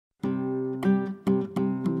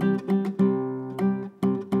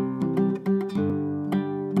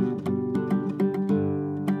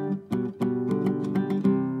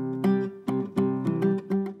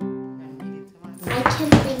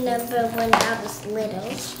was little.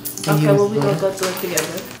 Okay, well, we're going to go through it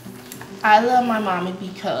together. I love my mommy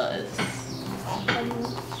because... I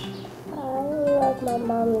love my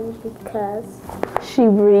mommy because she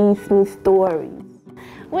reads me stories.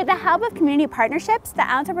 With the help of community partnerships, the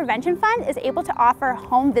Allentown Prevention Fund is able to offer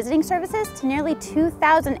home visiting services to nearly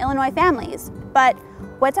 2,000 Illinois families. But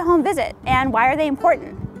what's a home visit and why are they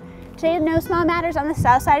important? Today, No Small Matters on the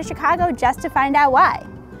south side of Chicago just to find out why.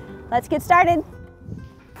 Let's get started.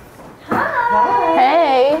 Hi.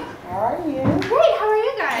 Hey. How are you? Great, how are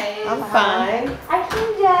you guys? I'm fine. I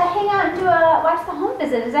came to hang out and watch the home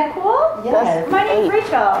visit. Is that cool? Yes. My name's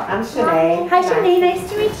Rachel. I'm Shanae. Hi, Shanae. Nice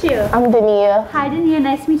to meet you. I'm Dania. Hi, Dania.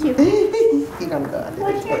 Nice to meet you. You're gonna go.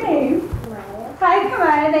 What's your name? Hi,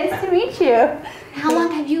 Kamaya. Nice to meet you. How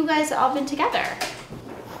long have you guys all been together?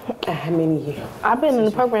 How many years? I've been in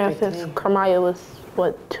the program since Kamaya was,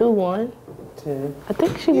 what, 2-1? 2. I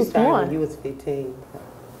think she was started 1. when you was 15.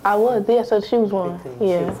 I was, yeah, so she was 1. 15.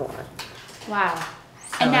 Yeah. She was 1. Wow.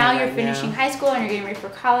 And now you're right finishing now. high school and you're getting ready for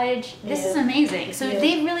college. This is amazing. So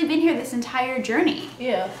they've really been here this entire journey.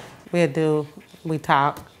 Yeah. We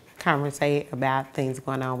talk, conversate about things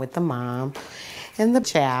going on with the mom and the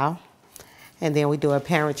child. And then we do a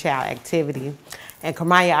parent-child activity. And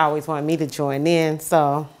Kamaya always wanted me to join in,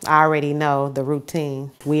 so I already know the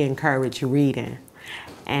routine. We encourage reading,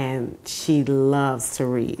 and she loves to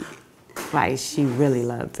read. Like, she really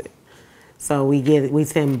loves it. So we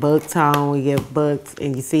send books home, we get books,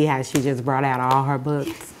 and you see how she just brought out all her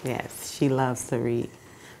books? Yes, she loves to read.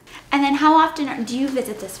 And then how often do you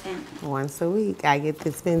visit this family? Once a week, I get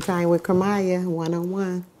to spend time with Kamaya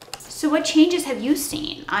one-on-one. So what changes have you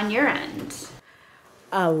seen on your end?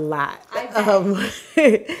 A lot.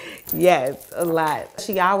 Yes, a lot.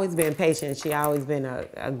 She always been patient. She always been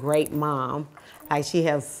a great mom. Like, she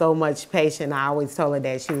has so much patience. I always told her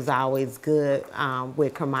that she was always good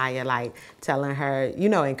with Kamaya, like telling her, you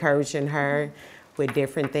know, encouraging her with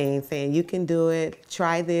different things, saying, you can do it,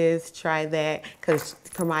 try this, try that, because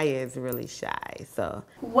Kamaya is really shy, so.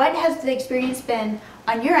 What has the experience been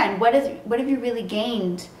on your end? What have you really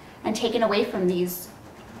gained and taken away from this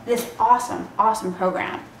awesome, awesome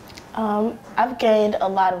program? I've gained a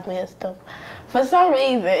lot of wisdom. For some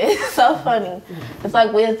reason, it's so funny. It's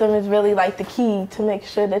like wisdom is really like the key to make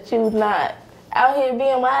sure that you're not out here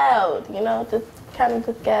being wild, you know, just kind of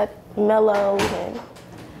just got mellow and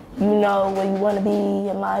you know where you want to be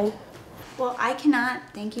in life. Well, I cannot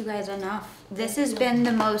thank you guys enough. This has been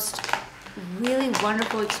the most really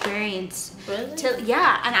wonderful experience. Really?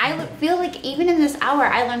 Yeah, and I feel like even in this hour,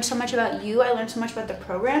 I learned so much about you. I learned so much about the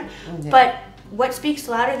program. But what speaks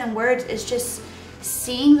louder than words is just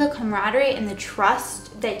seeing the camaraderie and the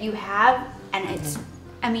trust that you have. And it's,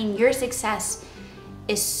 I mean, your success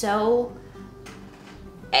is so,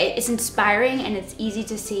 it's inspiring, and it's easy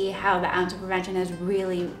to see how the Allentown Prevention has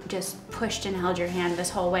really just pushed and held your hand this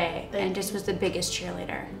whole way and just was the biggest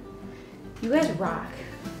cheerleader. You guys rock.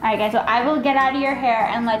 All right, guys, so I will get out of your hair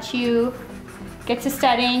and let you get to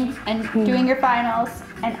studying and doing your finals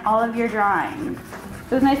and all of your drawings.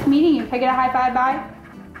 It was nice meeting you. Can I get a high five, bye?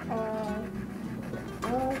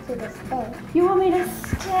 I want you to stay. You want me to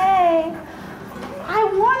stay? I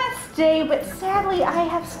want to stay, but sadly I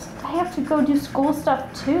have to go do school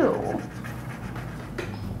stuff too.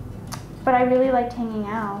 But I really liked hanging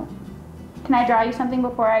out. Can I draw you something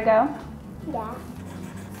before I go? Yeah.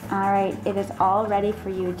 All right, it is all ready for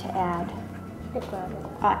you to add. The garden.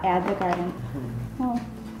 Add the garden. Oh.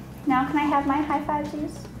 Now can I have my high five,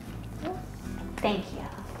 please? Thank you.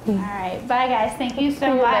 All right, bye guys. Thank you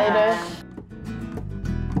so much. See you later.